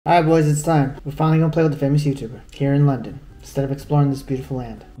Alright boys, it's time. We're finally gonna play with the famous YouTuber here in London, instead of exploring this beautiful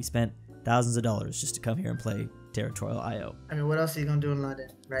land. We spent thousands of dollars just to come here and play Territorial IO. I mean, what else are you gonna do in London,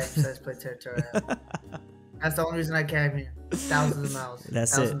 right, besides play Territorial IO? That's the only reason I came here. Thousands of miles.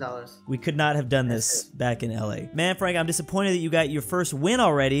 That's $1,000. We could not have done this back in LA. Man, Frank, I'm disappointed that you got your first win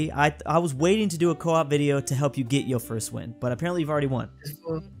already. I was waiting to do a co-op video to help you get your first win, but apparently you've already won.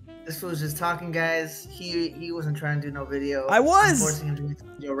 This fool's just talking, guys. He wasn't trying to do no video. I was! I'm forcing him to make a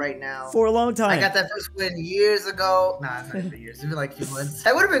video right now. For a long time. I got that first win years ago. Nah, it's not even years. It's been like a few months.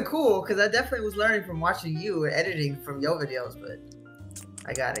 That would have been cool, because I definitely was learning from watching you and editing from your videos, but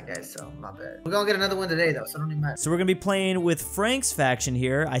I got it, guys, so my bad. We're gonna get another one today, though, so don't even matter. So we're gonna be playing with Frank's faction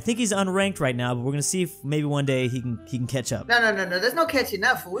here. I think he's unranked right now, but we're gonna see if maybe one day he can catch up. No. There's no catching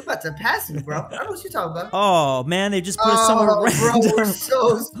up, fool. We're about to pass you, bro. I don't know what you're talking about. Oh, man, they just put us somewhere random. Bro, we're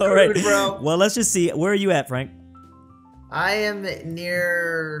so screwed, All right, bro. Well, let's just see. Where are you at, Frank? I am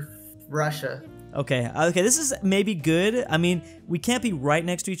near Russia. Okay, this is maybe good. I mean, we can't be right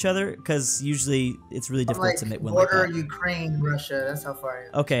next to each other because usually it's really difficult to make one like that. Border Ukraine, Russia. That's how far I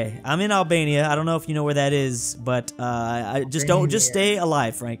am. Okay, I'm in Albania. I don't know if you know where that is, but I just stay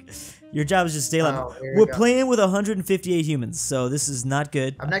alive, Frank. Your job is just stay alive. Oh, We're playing with 158 humans, so this is not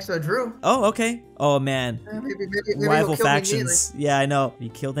good. I'm next to a Drew. Oh, okay. Oh man, maybe rival factions. Yeah, I know. Have you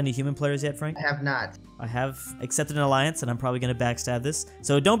killed any human players yet, Frank? I have not. I have accepted an alliance, and I'm probably going to backstab this.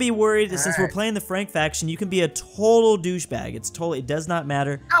 So don't be worried. Since we're playing the Frank faction, you can be a total douchebag. It does not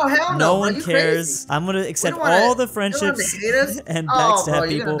matter. Oh, hell no. No one cares. I'm going to accept all the friendships and backstab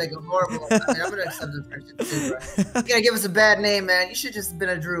people. You're going to make it horrible. I mean, I'm going to accept the friendship too, bro. You're going to give us a bad name, man. You should just have been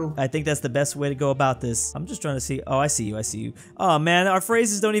a Drew. I think that's the best way to go about this. I'm just trying to see. Oh, I see you. Oh, man, our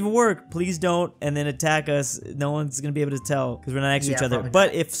phrases don't even work. Please don't, and then attack us. No one's going to be able to tell because we're not next to each other.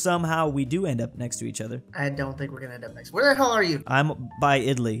 But if somehow we do end up next to each other. I don't think we're going to end up next. Where the hell are you? I'm by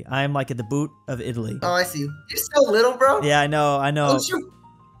Italy. I'm like at the boot of Italy. Oh, I see you. You're still little, bro. Yeah, I know. Oh, shoot.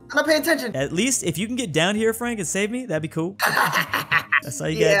 I'm not paying attention. At least if you can get down here, Frank, and save me, that'd be cool. That's all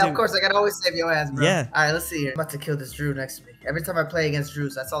you gotta do. Yeah, of course. I gotta always save your ass, bro. Yeah. All right, let's see here. I'm about to kill this Drew next to me. Every time I play against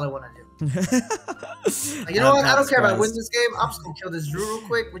Drews, that's all I want to do. You know what? I don't care if I win this game. I'm just gonna kill this Drew real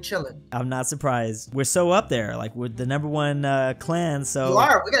quick. We're chilling. I'm not surprised. We're so up there. Like, we're the #1 clan, so... You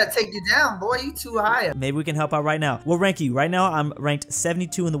are. We gotta take you down, boy. You too high. Maybe we can help out right now. We'll rank you. Right now, I'm ranked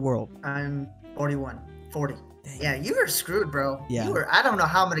 72 in the world. I'm 41. 40. Yeah, you were screwed, bro. Yeah. I don't know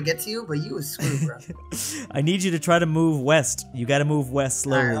how I'm gonna get to you, but you were screwed, bro. I need you to try to move west. You gotta move west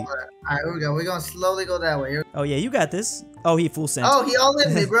slowly. All right, here we go. We're gonna slowly go that way. Oh, yeah, you got this. Oh, he full sent. Oh, he all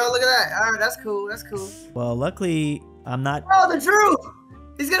in me, bro. Look at that. All right, that's cool. That's cool. Well, luckily, I'm not... Oh, the Drew!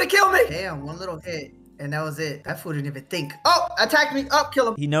 He's gonna kill me! Damn, one little hit, and that was it. That fool didn't even think. Oh, attacked me. Oh, kill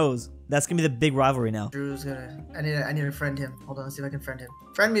him. He knows. That's gonna be the big rivalry now. Drew's gonna... I need to friend him. Hold on, let's see if I can friend him.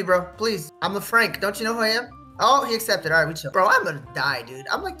 Friend me, bro. Please. I'm a Frank. Don't you know who I am? Oh, he accepted. All right, we chill. Bro, I'm gonna die, dude.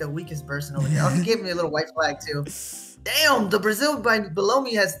 I'm like the weakest person over here. Oh, he gave me a little white flag, too. Damn, the Brazil below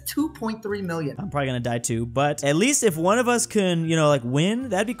me has 2.3 million. I'm probably gonna die too, but at least if one of us can, you know, like win,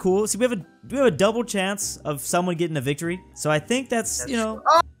 that'd be cool. See, we have a double chance of someone getting a victory. So I think that's you know.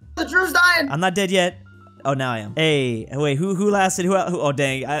 Oh, the Drew's dying. I'm not dead yet. Oh, now I am. Hey, wait, who lasted? Who? Oh,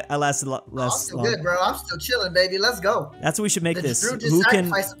 dang, I lasted less I'm still long. good, bro. I'm still chilling, baby. Let's go. That's what we should make this. Drew just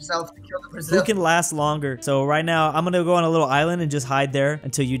sacrificed himself to kill the Brazil. Who can last longer? So right now, I'm gonna go on a little island and just hide there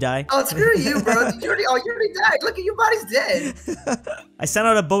until you die. Oh, screw you, bro. You already died. Look at your body's dead. I sent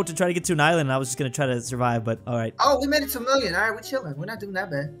out a boat to try to get to an island, and I was just gonna try to survive, but all right. Oh, we made it to 1 million. All right, we're chilling. We're not doing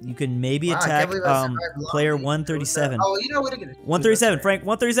that bad. You can maybe attack player 137. Oh, you know what? 137, Frank.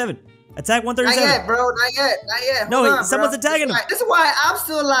 137. Attack 137. Not yet, bro. Not yet. No, someone's attacking him. This is why I'm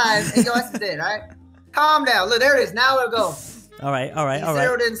still alive and your ass is dead, all right? Calm down. Look, there it is. Now it'll go. All right.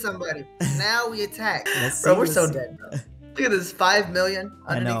 Zeroed in somebody. Now we attack. Bro, we're so dead, bro. Look at this, 5 million.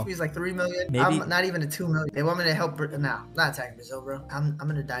 Underneath me is like 3 million. Maybe. I'm not even at 2 million. They want me to help. No, not attacking Brazil, bro. I'm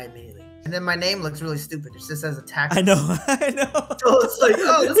gonna die immediately. And then my name looks really stupid. It just says attack. I know. So it's like,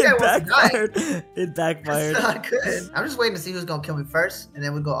 oh, this guy wants to die. It backfired. It's not good. I'm just waiting to see who's gonna kill me first, and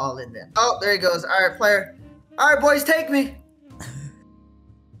then we go all in there. Oh, there he goes. All right, player. All right, boys, take me.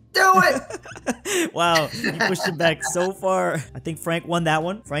 Do it! Wow, you pushed him back so far. I think Frank won that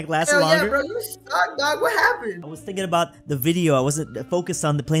one. Frank lasted Hell longer. Yeah, bro, you suck, dog. What happened? I was thinking about the video. I wasn't focused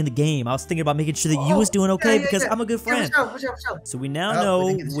on playing the game. I was thinking about making sure that you was doing okay because I'm a good friend. So we now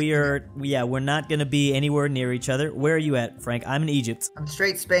know we're not gonna be anywhere near each other. Where are you at, Frank? I'm in Egypt. I'm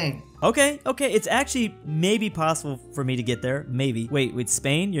straight Spain. Okay. It's actually maybe possible for me to get there. Maybe. Wait,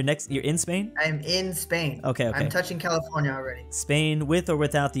 Spain? You're in Spain? I'm in Spain. Okay. I'm touching California already. Spain with or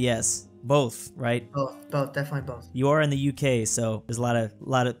without the S? Both, right? Both, definitely both. You are in the UK, so there's a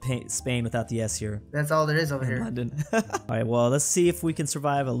lot of Spain without the S here. That's all there is over here. London. All right, well, let's see if we can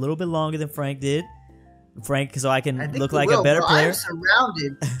survive a little bit longer than Frank did. Frank, so I can look like a better player. I'm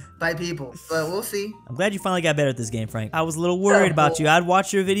surrounded by people, but we'll see. I'm glad you finally got better at this game, Frank. I was a little worried about you. I'd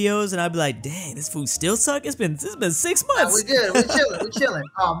watch your videos and I'd be like, dang, this food still sucks. It's been 6 months. We're good. We're chilling.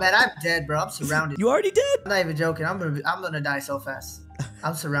 Oh man, I'm dead, bro. I'm surrounded. You already dead? I'm not even joking. I'm gonna die so fast.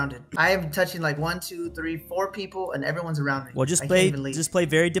 I'm surrounded. I am touching like 1, 2, 3, 4 people, and everyone's around me. Well, just play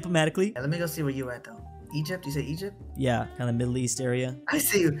very diplomatically. Yeah, let me go see where you at though. Egypt? You say Egypt? Yeah, kind of Middle East area. I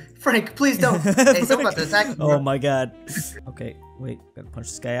see you. Frank, please don't. Hey, someone about to attack me. Oh my god. Okay, wait. Gotta punch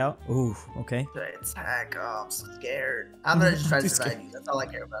this guy out. Ooh, okay. Attack. Oh, I'm so scared. I'm gonna just try to survive you. That's all I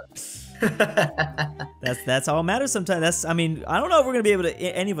care about. That's all that matters sometimes. I mean, I don't know if we're gonna be able to,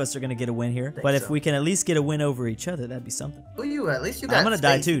 any of us are gonna get a win here. But if we can at least get a win over each other, that'd be something. Who you at least you got I'm gonna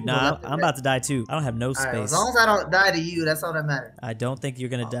die too. Nah, I'm about to die too. I don't have no space. Right, as long as I don't die to you, that's all that matters. I don't think you're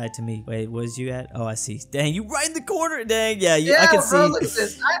gonna die to me. Wait, where's you at? Oh, I see. Dang, you right in the corner. Dang, yeah, I can see. Look at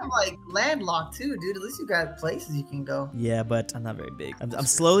this. I'm like landlocked too, dude. At least you got places you can go. Yeah, but I'm not very big. I'm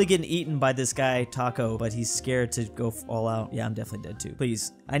slowly getting eaten by this guy, Taco, but he's scared to go all out. Yeah, I'm definitely dead too.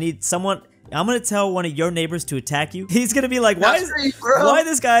 Please, I need someone. I'm gonna tell one of your neighbors to attack you. He's gonna be like, why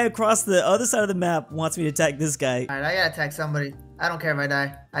this guy across the other side of the map wants me to attack this guy? Alright, I gotta attack somebody. I don't care if I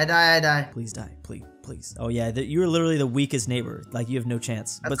die. I die. Please die, please. Oh yeah, you're literally the weakest neighbor. Like you have no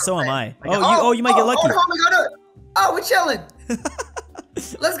chance. That's but so am I. Like, You might get lucky. Oh, we're chilling.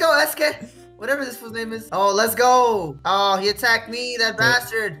 Let's go, SK. Whatever this fool's name is. Oh, let's go. Oh, he attacked me, that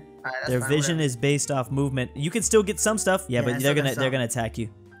bastard. All right, their vision is based off movement. You can still get some stuff. Yeah, but they're gonna attack you.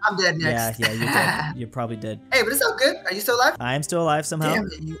 I'm dead next. Yeah, you're dead. You're probably dead. Hey, but it's all good. Are you still alive? I am still alive somehow. Damn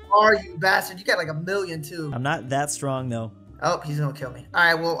it, you are, you bastard. You got like 1 million too. I'm not that strong though. Oh, he's gonna kill me. All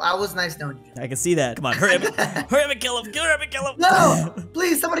right, well, I was nice knowing you. I can see that. Come on, hurry up and kill him. Hurry up and kill him. No,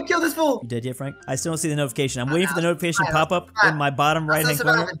 please, somebody kill this fool. You dead yet, Frank? I still don't see the notification. I'm waiting for the notification to pop up in my bottom right-hand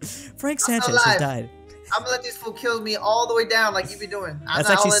corner. Frank Sanchez has died. I'm gonna let these fool kill me all the way down like you be doing. That's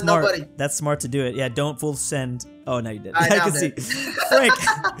actually smart. That's smart to do it. Yeah, don't full send. Oh, no, you did. I can see.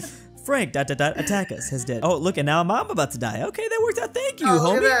 Frank, attack us, has dead. Oh, look, and now I'm about to die. Okay, that worked out. Thank you, homie.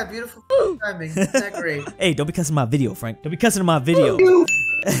 Look at that, beautiful timing. That's great. Hey, don't be cussing my video, Frank. Don't be cussing my video.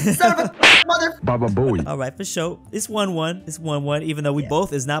 Son of a mother. Baba Booey. All right, for sure. It's 1-1. It's 1-1, even though we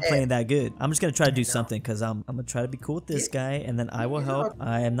both is not playing that good. I'm just going to try to do something because I'm going to try to be cool with this guy, and then I will help.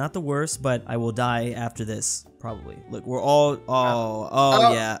 I am not the worst, but I will die after this, probably. Look, we're all...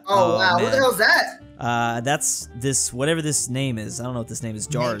 yeah. Oh, wow. Man. Who the hell's that? That's this, whatever this name is. I don't know what this name is.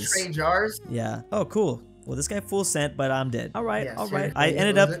 Jars. Train Jars? Yeah. Oh, cool. Well, this guy full sent, but I'm dead. All right, all right. Sure. I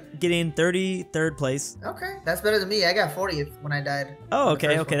ended up getting 33rd place. Okay, that's better than me. I got 40th when I died. Oh,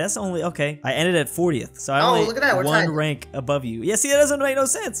 okay. That's only okay. I ended at 40th, so I only look at that. We're one tied. rank above you. Yeah, see, that doesn't make no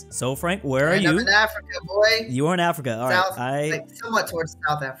sense. So, Frank, where are you? I'm in Africa, boy. You are in Africa. All right. Like somewhat towards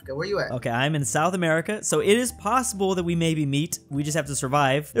South Africa. Where you at? Okay, I'm in South America, so it is possible that we maybe meet. We just have to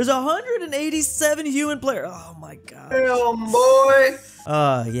survive. There's 187 human players. Oh my god. Hell, boy.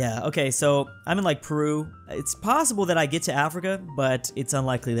 Yeah. Okay, so I'm in like Peru. It's possible that I get to Africa, but it's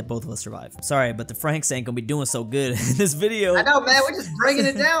unlikely that both of us survive. Sorry, but the Franks ain't gonna be doing so good in this video. I know, man. We're just bringing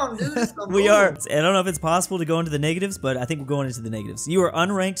it down, dude. We are. I don't know if it's possible to go into the negatives, but I think we're going into the negatives. You are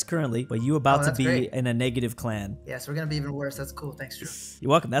unranked currently, but you about to be in a negative clan. Yes, we're gonna be even worse. That's cool. Thanks, Drew.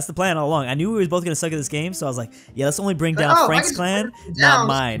 You're welcome. That's the plan all along. I knew we were both gonna suck at this game, so I was like, yeah, let's only bring down Frank's clan, not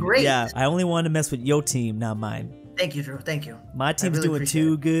mine. Great. Yeah, I only wanted to mess with your team, not mine. Thank you, Drew. Thank you. My team's really doing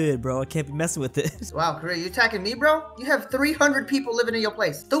too good, bro. I can't be messing with this. Wow, Korea, you attacking me, bro? You have 300 people living in your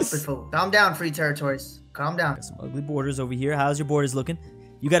place. Stupid fool. Calm down, free territories. Calm down. Got some ugly borders over here. How's your borders looking?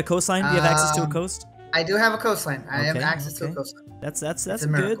 You got a coastline? Do you have access to a coast? I do have a coastline. I have access to a coastline. That's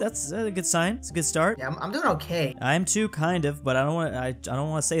good. That's a good sign. It's a good start. Yeah, I'm doing okay. I am too, kind of, but I don't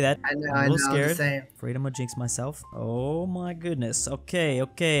want to say that. I know. I'm a little scared. I'm the same. Afraid I'm gonna jinx myself. Oh my goodness. Okay.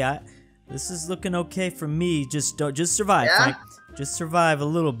 This is looking okay for me. Just survive, Frank. Just survive a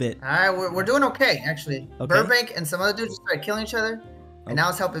little bit. All right, we're doing okay, actually. Okay. Burbank and some other dudes just started killing each other, and now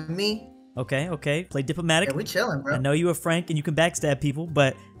it's helping me. Okay. Play diplomatic. Yeah, we chilling, bro. I know you a Frank and you can backstab people,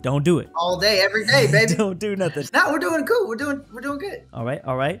 but don't do it. All day, every day, baby. Don't do nothing. No, we're doing cool. We're doing good. All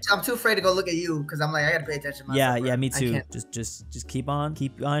right. I'm too afraid to go look at you because I'm like, I gotta pay attention to myself. Yeah, me too. Just keep on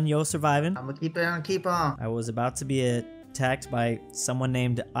yo surviving. I'm gonna keep on. I was about to be attacked by someone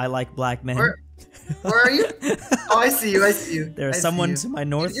named I Like Black Men. Where are you? Oh, I see you. I see you. There's someone to my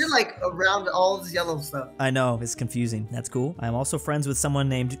north. You're like around all this yellow stuff. I know, it's confusing. That's cool. I'm also friends with someone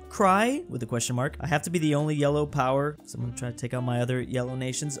named Cry with a question mark. I have to be the only yellow power. Someone try to take out my other yellow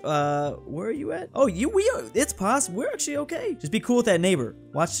nations. Where are you at? Oh, it's possible. We're actually okay. Just be cool with that neighbor.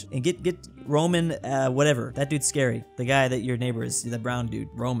 Watch and get Roman, whatever. That dude's scary. The guy that your neighbor is, the brown dude,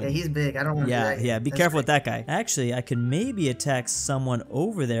 Roman. Yeah, he's big. I don't want to do that. Yeah, be careful with that guy. Actually, I could maybe attack someone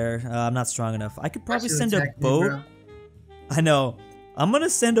over there. I'm not strong enough. I could probably send a boat. I know. I'm gonna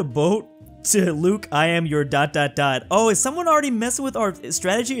send a boat to Luke. I am your ... Oh, is someone already messing with our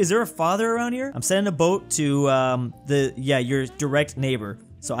strategy? Is there a father around here? I'm sending a boat to your direct neighbor.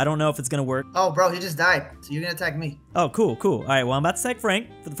 So I don't know if it's gonna work. Oh, bro, he just died. So you're gonna attack me. Oh, cool. All right, well, I'm about to attack Frank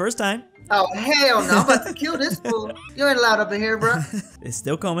for the first time. Oh, hell no. I'm about to kill this fool. You ain't allowed up in here, bro. It's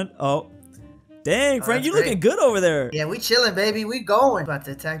still coming. Oh. Dang, Frank, you're looking good over there. Yeah, we chilling, baby. We going. About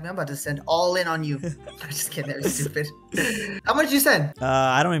to attack me. I'm about to send all in on you. I'm just kidding. That was stupid. How much did you send?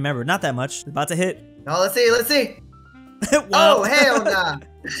 I don't remember. Not that much. About to hit. Oh, let's see. Wow. Oh, hell nah.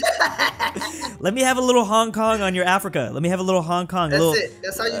 Let me have a little Hong Kong on your Africa. Let me have a little Hong Kong. That's it.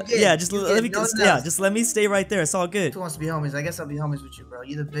 That's all you get. Yeah, just let me stay right there. It's all good. Who wants to be homies? I guess I'll be homies with you, bro.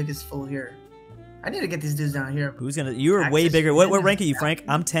 You're the biggest fool here. I need to get these dudes down here. Who's gonna? You're way bigger. What rank are you, Frank?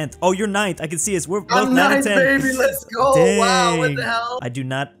 I'm 10th. Oh, you're 9th. I can see us. We're both 9 and 10. Baby. Let's go. Dang. Wow, what the hell? I do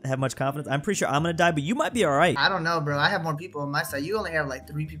not have much confidence. I'm pretty sure I'm gonna die, but you might be all right. I don't know, bro. I have more people on my side. You only have like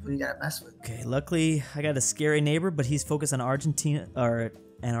 3 people you gotta mess with. Okay, luckily I got a scary neighbor, but he's focused on Argentina or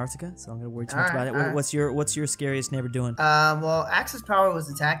Antarctica, so I'm gonna worry too much about it. What's your scariest neighbor doing? Well, Axis Power was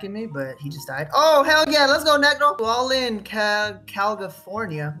attacking me, but he just died. Oh, hell yeah, let's go, Necro. All in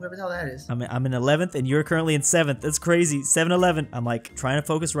California, whoever the hell that is. I'm in 11th, and you're currently in 7th. That's crazy. 7-11. I'm like trying to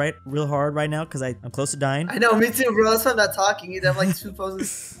focus real hard right now because I'm close to dying. I know, me too, bro. That's why I'm not talking either. I'm like 2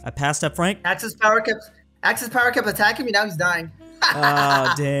 poses. I passed up Frank. Axis Power kept attacking me. Now he's dying.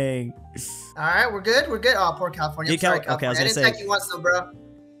 Oh, dang. All right, we're good. Oh, poor California. I'm sorry, California. Okay, I didn't attack you once though, bro.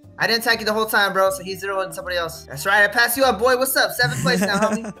 I didn't attack you the whole time, bro, so he's 0 and somebody else. That's right, I passed you up, boy. What's up? 7th place now,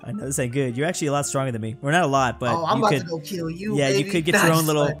 homie. I know this ain't good. You're actually a lot stronger than me. We're not a lot, but I'm about to go kill you, yeah, baby. you could get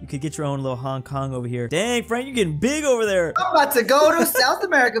your own little Hong Kong over here. Dang, Frank, you're getting big over there. I'm about to go to South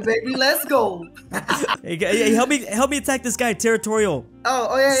America, baby. Let's go. Hey, help me attack this guy, Territorial.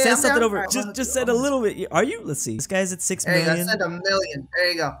 Oh yeah. Send something over. Just send a little bit. Are you? Let's see. This guy's at 6 million. There you go. Send 1 million. There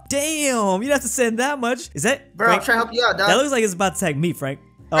you go. Damn, you don't have to send that much. Is that? Bro, Frank, I'm trying to help you out, dog. That looks like it's about to attack me, Frank.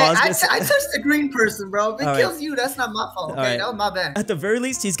 Oh, hey, I touched the green person, bro. If it kills you, that's not my fault. Okay, that was my bad. At the very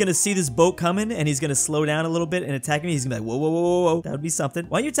least, he's gonna see this boat coming and he's gonna slow down a little bit and attack me. He's gonna be like, whoa. That would be something.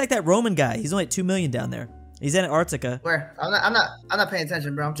 Why don't you attack that Roman guy? He's only at 2 million down there. He's in Antarctica. Where? I'm not paying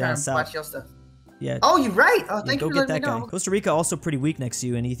attention, bro. I'm trying to watch your stuff. Yeah. Oh, you're right. Oh, thank you for letting me know. Guy. Costa Rica also pretty weak next to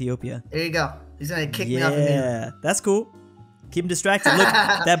you in Ethiopia. There you go. He's gonna kick me off. Yeah, that's cool. Keep him distracted. Look,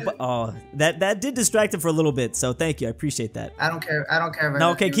 that did distract him for a little bit. So thank you, I appreciate that. I don't care. No,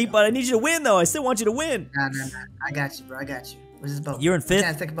 okay, I need you to win though. I still want you to win. Nah. I got you, bro. I got you. Where's this boat? You're in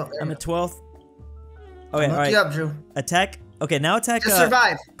 5th. I'm at 12th. Okay, all right. You up, Drew. Attack. Okay, now attack. Just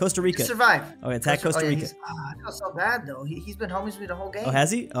survive. Costa Rica. Just survive. Okay, attack Costa Rica. I feel so bad though. He's been homies with me the whole game. Oh, has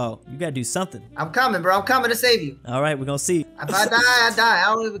he? Oh, you gotta do something. I'm coming, bro. I'm coming to save you. All right, we're gonna see. If I die, I die. I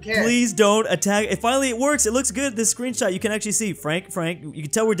don't even care. Please don't attack. Finally, it works. It looks good. This screenshot, you can actually see Frank. You can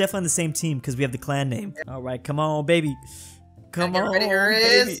tell we're definitely on the same team because we have the clan name. All right, come on, baby. Come on, ready. Here it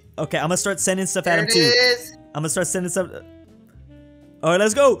baby. is. Okay, I'm gonna start sending stuff at him too. I'm gonna start sending stuff. All right,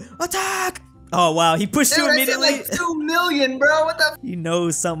 let's go. Attack! Oh wow, he pushed you immediately. Like 2 million, bro. What the? He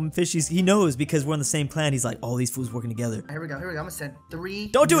knows something fishy. He knows because we're in the same clan. He's like, oh, these fools working together. Here we go. I'm gonna send 3.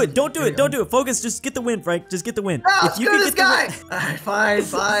 Don't do it. Don't do it. Focus. Just get the win, Frank. Just get the win. No, if you can get the win. Alright,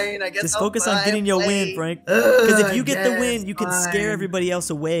 fine. I guess just focus on getting your win, Frank. Because if you get the win, you can scare everybody else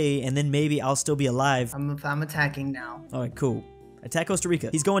away, and then maybe I'll still be alive. I'm attacking now. All right, cool. Attack Costa Rica.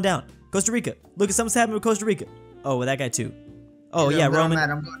 He's going down. Costa Rica. Look at something's happening with Costa Rica. Oh, with that guy too. Oh yeah, Roman.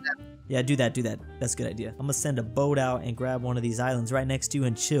 I'm going down. Yeah, do that. That's a good idea. I'm gonna send a boat out and grab one of these islands right next to you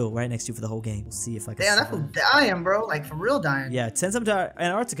and chill right next to you for the whole game. We'll see if I can. Damn, that fool dying, bro. Like for real dying. Yeah, send some to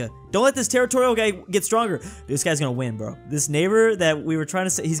Antarctica. Don't let this Territorial guy get stronger. Dude, this guy's gonna win, bro. This neighbor that we were trying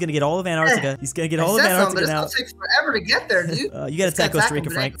to say, he's gonna get all of Antarctica. He's gonna get all of Antarctica now. It takes forever to get there, dude. You gotta attack Costa Rica,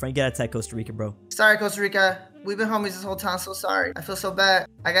 Frank. You gotta attack Costa Rica, bro. Sorry, Costa Rica. We've been homies this whole time. So sorry. I feel so bad.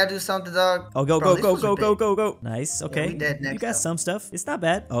 I gotta do something, dog. Oh, go. Nice. Okay. Yeah, we dead next, you got some stuff. It's not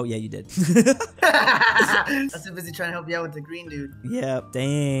bad. Oh yeah, you did. I'm too busy trying to help you out with the green dude. Yeah.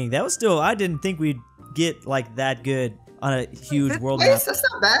 Dang. That was still. I didn't think we'd get like that good. on a huge world place? map. That's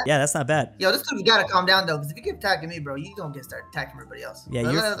not bad. Yeah, that's not bad. Yo, this dude gotta calm down though, because if you keep attacking me, bro, you gonna get started attacking everybody else. Yeah,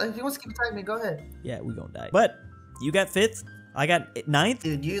 if he wants to keep attacking me, go ahead. Yeah, we gonna die. But you got 5th. I got 9th.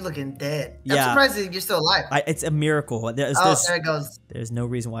 Dude, you looking dead. Yeah. I'm surprised that you're still alive. It's a miracle. There it goes. There's no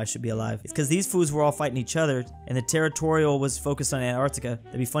reason why I should be alive. It's because these fools were all fighting each other, and the Territorial was focused on Antarctica.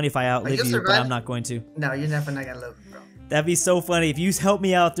 That'd be funny if I outlive you, but I'm not going to. No, you're never not gonna live, bro. That'd be so funny if you helped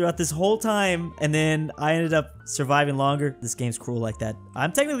me out throughout this whole time, and then I ended up surviving longer. This game's cruel like that.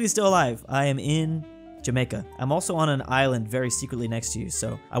 I'm technically still alive. I am in Jamaica. I'm also on an island very secretly next to you,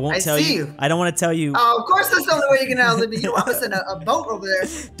 so I won't tell you. I don't want to tell you. Oh, of course that's the only way you can outlive me. You want us in a boat over there.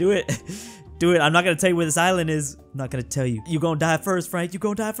 Do it. Do it. I'm not going to tell you where this island is. I'm not going to tell you. You gonna die first, Frank. You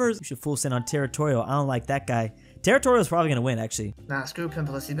gonna die first. You should full send on Territorial. I don't like that guy. Territorial's probably going to win, actually. Nah, screw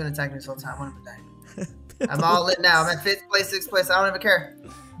Pimples. He's been attacking me this whole time. I want him to die. I'm all lit now. I'm at 5th place, 6th place. I don't even care.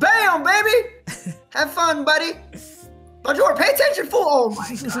 Bam, baby. Have fun, buddy. Bonjour, pay attention, fool! Oh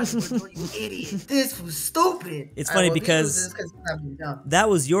my god, you idiot. This was stupid. It's funny because that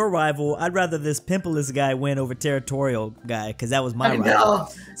was your rival. I'd rather this Pimples guy win over Territorial guy, because that was my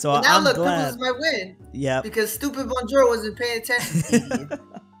rival. So now I'm look, glad. Pimples might win. Yeah. Because stupid Bonjour wasn't paying attention, idiot.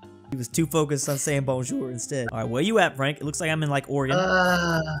 He was too focused on saying bonjour instead. All right, where you at, Frank? It looks like I'm in like Oregon.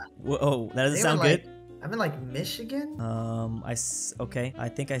 Whoa, that doesn't sound good. I'm in like Michigan? Okay, I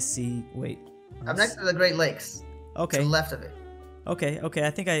think I see, wait. I'm next to the Great Lakes. Okay. To the left of it. Okay, I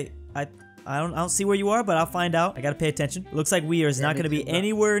think I don't see where you are, but I'll find out. I gotta pay attention. It looks like we are not gonna be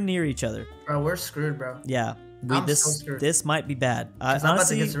anywhere near each other. Bro, we're screwed, bro. Yeah. This might be bad. I'm about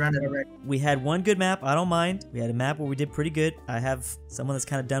to get surrounded already. We had one good map. I don't mind. We had a map where we did pretty good. I have someone that's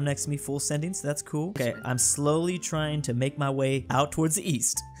kind of dumb next to me, full sending, so that's cool. Okay, I'm slowly trying to make my way out towards the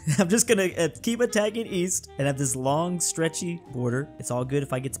east. I'm just gonna keep attacking east and have this long, stretchy border. It's all good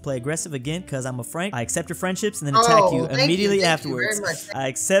if I get to play aggressive again, because I'm a Frank. I accept your friendships and then attack you immediately afterwards. I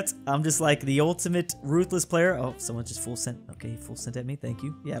accept. I'm just like the ultimate ruthless player. Oh, someone just full sent. Okay, full sent at me. Thank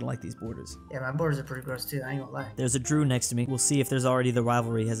you. Yeah, I don't like these borders. Yeah, my borders are pretty gross too. I ain't gonna lie. There's a Drew next to me. We'll see if there's already the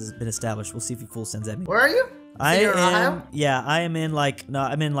rivalry has been established. We'll see if he full sends at me. Where are you? I am. Yeah, I am in like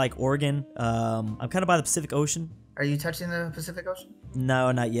I'm in like Oregon. I'm kind of by the Pacific Ocean. Are you touching the Pacific Ocean?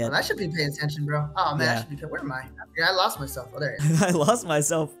 No, not yet. Well, I should be paying attention, bro. Oh man, I should be. Where am I? I lost myself. Oh, there you are. I lost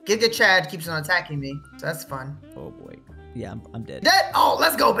myself. Giga Chad keeps on attacking me, so that's fun. Oh boy. Yeah, I'm dead. Dead? Oh,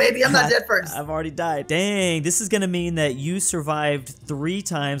 let's go, baby. I'm not dead first. I've already died. Dang, this is gonna mean that you survived 3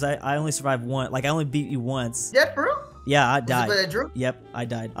 times. I only survived 1. Like I only beat you once. Dead, bro? Yeah, I died. Was it by Drew? Yep, I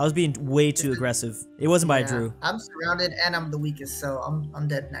died. I was being way too aggressive. It wasn't by Drew. I'm surrounded and I'm the weakest, so I'm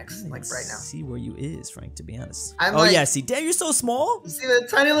dead next, like right now. See where you is, Frank, to be honest. Yeah, see, damn, you're so small. You see the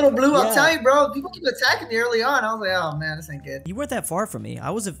tiny little blue? I'm telling you, bro, people keep attacking me early on. I was like, oh man, this ain't good. You weren't that far from me.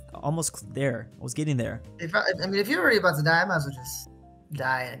 I was almost there. I was getting there. I mean, if you're already about to die, I might as well just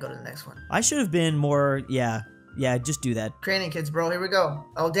die and go to the next one. I should have been more, yeah, just do that. Training kids, bro, here we go.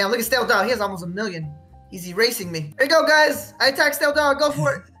 Oh damn, look at Stale Dog, he has almost 1 million. He's erasing me. Here you go, guys. I attack Stale Dog. Go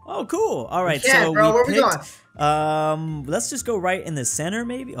for it. Oh, cool. All right, so bro, where we going? Let's just go right in the center,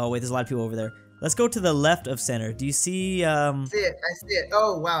 maybe. Oh wait, there's a lot of people over there. Let's go to the left of center. Do you see? I see it.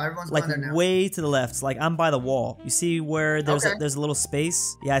 Oh wow, everyone's like going there now. Way to the left. It's like I'm by the wall. You see where there's a little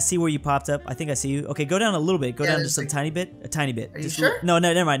space? Yeah, I see where you popped up. I think I see you. Okay, go down a little bit. Go down just a tiny bit. A tiny bit. Are you sure? No,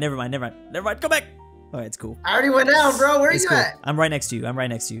 never mind. Go back. All right, it's cool. I already went down, bro. Where are you at? I'm right next to you. At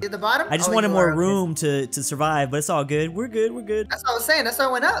the bottom? I just wanted more room to survive, but it's all good. We're good. That's what I was saying. That's why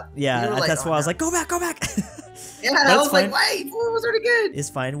I went up. Yeah, that's why I was like, go back. Yeah, I was like, wait, it was already good. It's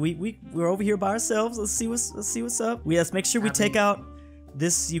fine. We're over here by ourselves. Let's see what's up. Let's make sure we take out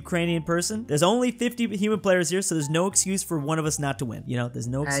this Ukrainian person. There's only 50 human players here, so there's no excuse for one of us not to win. You know, there's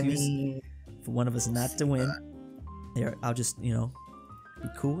no excuse for one of us not to win. There, I'll just, be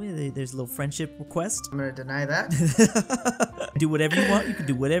cool. There's a little friendship request. I'm gonna deny that. Do whatever you want. You can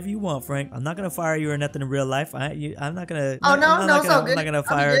do whatever you want, Frank. I'm not gonna fire you or nothing in real life. I'm not gonna. Oh no, it's all good. I'm not gonna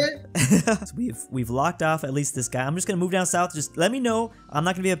fire. So we've locked off at least this guy. I'm just gonna move down south. Just let me know. I'm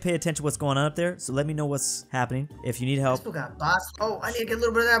not gonna be able to pay attention to what's going on up there. So let me know what's happening if you need help. This got boss. Oh, I need to get a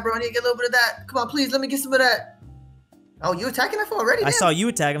little bit of that, bro. I need to get a little bit of that. Come on, please. Let me get some of that. Oh, you attacking that fool already? I saw you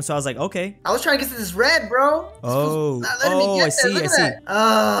attack him, so I was like, okay. I was trying to get to this red, bro. I see.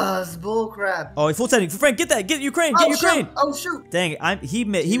 Oh, it's bullcrap. Oh, he full sending. Frank, get that. Get Ukraine. Get Ukraine. Oh, shoot. Dang,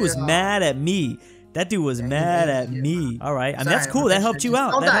 he was mad at me. That dude was mad at me. All right. I mean, that's cool. That helped you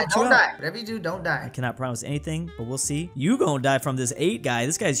out. Don't die. Whatever you do, don't die. I cannot promise anything, but we'll see. You gonna die from this 8 guy.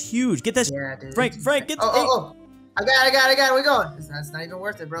 This guy's huge. Get that. Yeah, dude. Frank, get the 8. Oh. I got it. We're going. It's not even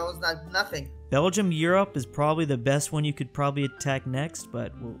worth it, bro. It's nothing. Belgium, Europe is probably the best one you could probably attack next,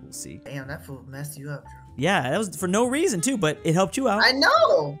 but we'll see. Damn, that fool messed you up, Drew. Yeah, that was for no reason too, but it helped you out. I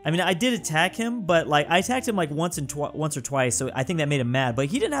know. I mean, I did attack him, but like I attacked him like once or twice, so I think that made him mad. But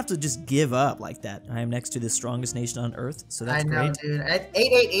he didn't have to just give up like that. I am next to the strongest nation on Earth, so that's great. I know, dude.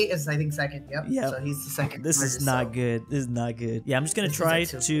 888 is I think second. Yep. Yeah. So he's the second. This is not good. This is not good. Yeah, I'm just gonna try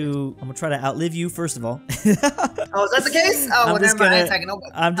to. I'm gonna try to outlive you first of all. Oh, is that the case? Oh, well, never mind. I ain't attacking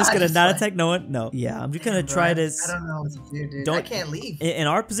nobody. I'm just gonna not attack no one. No. Yeah, I'm just gonna try to. I don't know what to do, dude. I can't leave. In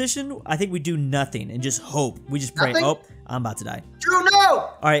our position, I think we do nothing and just hope. We just pray. Nothing? Oh, I'm about to die. Drew, no!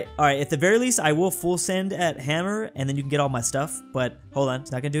 All right. At the very least, I will full send at Hammer, and then you can get all my stuff. But hold on,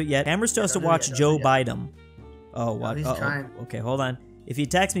 it's not gonna do it yet. Hammer still has to watch Joe Biden. Oh, what? He's trying. Okay, hold on. If he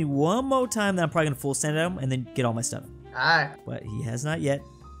attacks me one more time, then I'm probably gonna full send at him and then get all my stuff. All right. But he has not yet.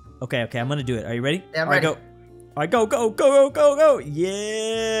 Okay, I'm gonna do it. Are you ready? Yeah, I'm ready. All right, go. All right, go.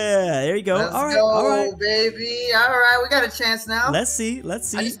 Yeah, there you go. Let's all go, right. baby. All right, we got a chance now. Let's see.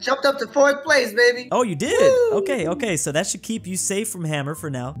 I just jumped up to 4th place, baby. Oh, you did? Woo! Okay. So that should keep you safe from Hammer for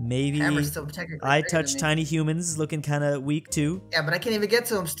now. Maybe Hammer's still technically I touch Tiny Humans looking kind of weak too. Yeah, but I can't even get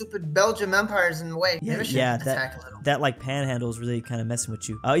to him. Stupid Belgium Empire's in the way. Yeah, that like panhandle is really kind of messing with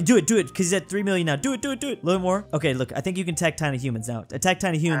you. Do it, because he's at 3 million now. Do it. A little more. Okay, look, I think you can attack Tiny Humans now. Attack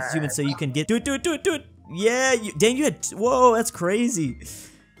Tiny Humans so you can get. Do it. Yeah, dang, you had. Whoa, that's crazy.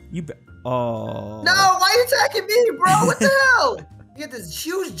 Oh. No, why are you attacking me, bro? What the hell? You get this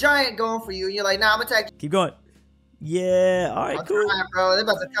huge giant going for you, and you're like, nah, I'm attacking. Keep going. Yeah, all right, cool. Trying, bro. They're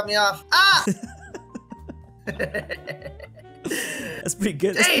about to cut me off. Ah! That's pretty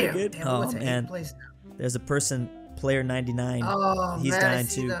good. Damn, Oh, man. There's a person, player 99. Oh, he's man, dying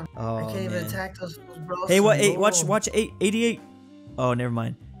too. Oh, I can't even attack those fools, bro. Hey, watch 88. Oh, never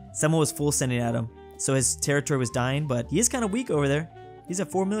mind. Someone was full sending at him. So his territory was dying, but he is kind of weak over there. He's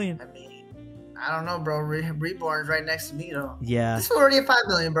at 4 million. I mean, I don't know, bro. Reborn's right next to me, though. Yeah. This is already at 5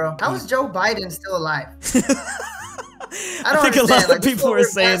 million, bro. How is Joe Biden still alive? I think a lot of people are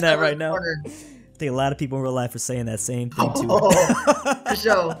saying that right now. I think a lot of people in real life are saying that same thing too. For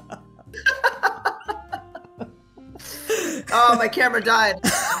sure. Oh, my camera died.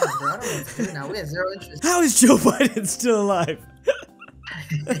 Oh, bro, I don't know what to do now. We have 0 interest. How is Joe Biden still alive?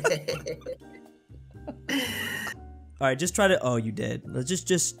 All right, just try to. Oh, you did. Let's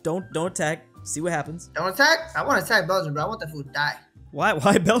just don't attack. See what happens. Don't attack. I want to attack Belgium, but I want that fool to die.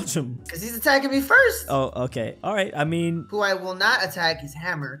 Why Belgium? Because he's attacking me first. Oh, okay. All right. I mean, who I will not attack is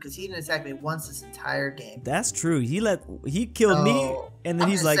Hammer, because he didn't attack me once this entire game. That's true. He killed me, and then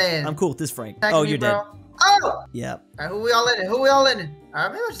he's like, I'm cool with this, Frank. Oh, you're dead. Oh! Yeah. All right, who we all in? All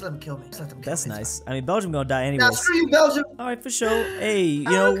right, maybe I'll just let him kill me. That's nice. I mean, Belgium gonna die anyway. Now, screw you, Belgium. All right, for sure. Hey, you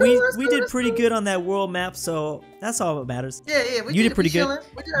know, we did pretty good on that world map, so that's all that matters. Yeah. You did pretty good.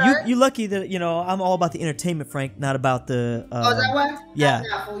 You lucky that, you know, I'm all about the entertainment, Frank, not about the. Oh, is that why? Yeah.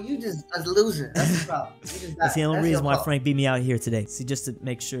 Nah, you just a loser. That's the problem. That's the only reason why Frank beat me out here today. See, just to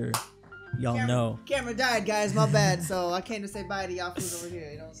make sure y'all know. Camera died, guys. My bad. So I came to say bye to y'all fools over here.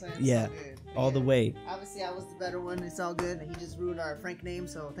 You know what I'm saying? Yeah. All the way. Obviously, I was the better one. It's all good. And he just ruined our Frank name,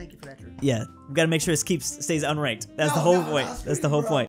 so thank you for that, Drew. Yeah, we gotta make sure it stays unranked. That's the whole point. That's the whole point.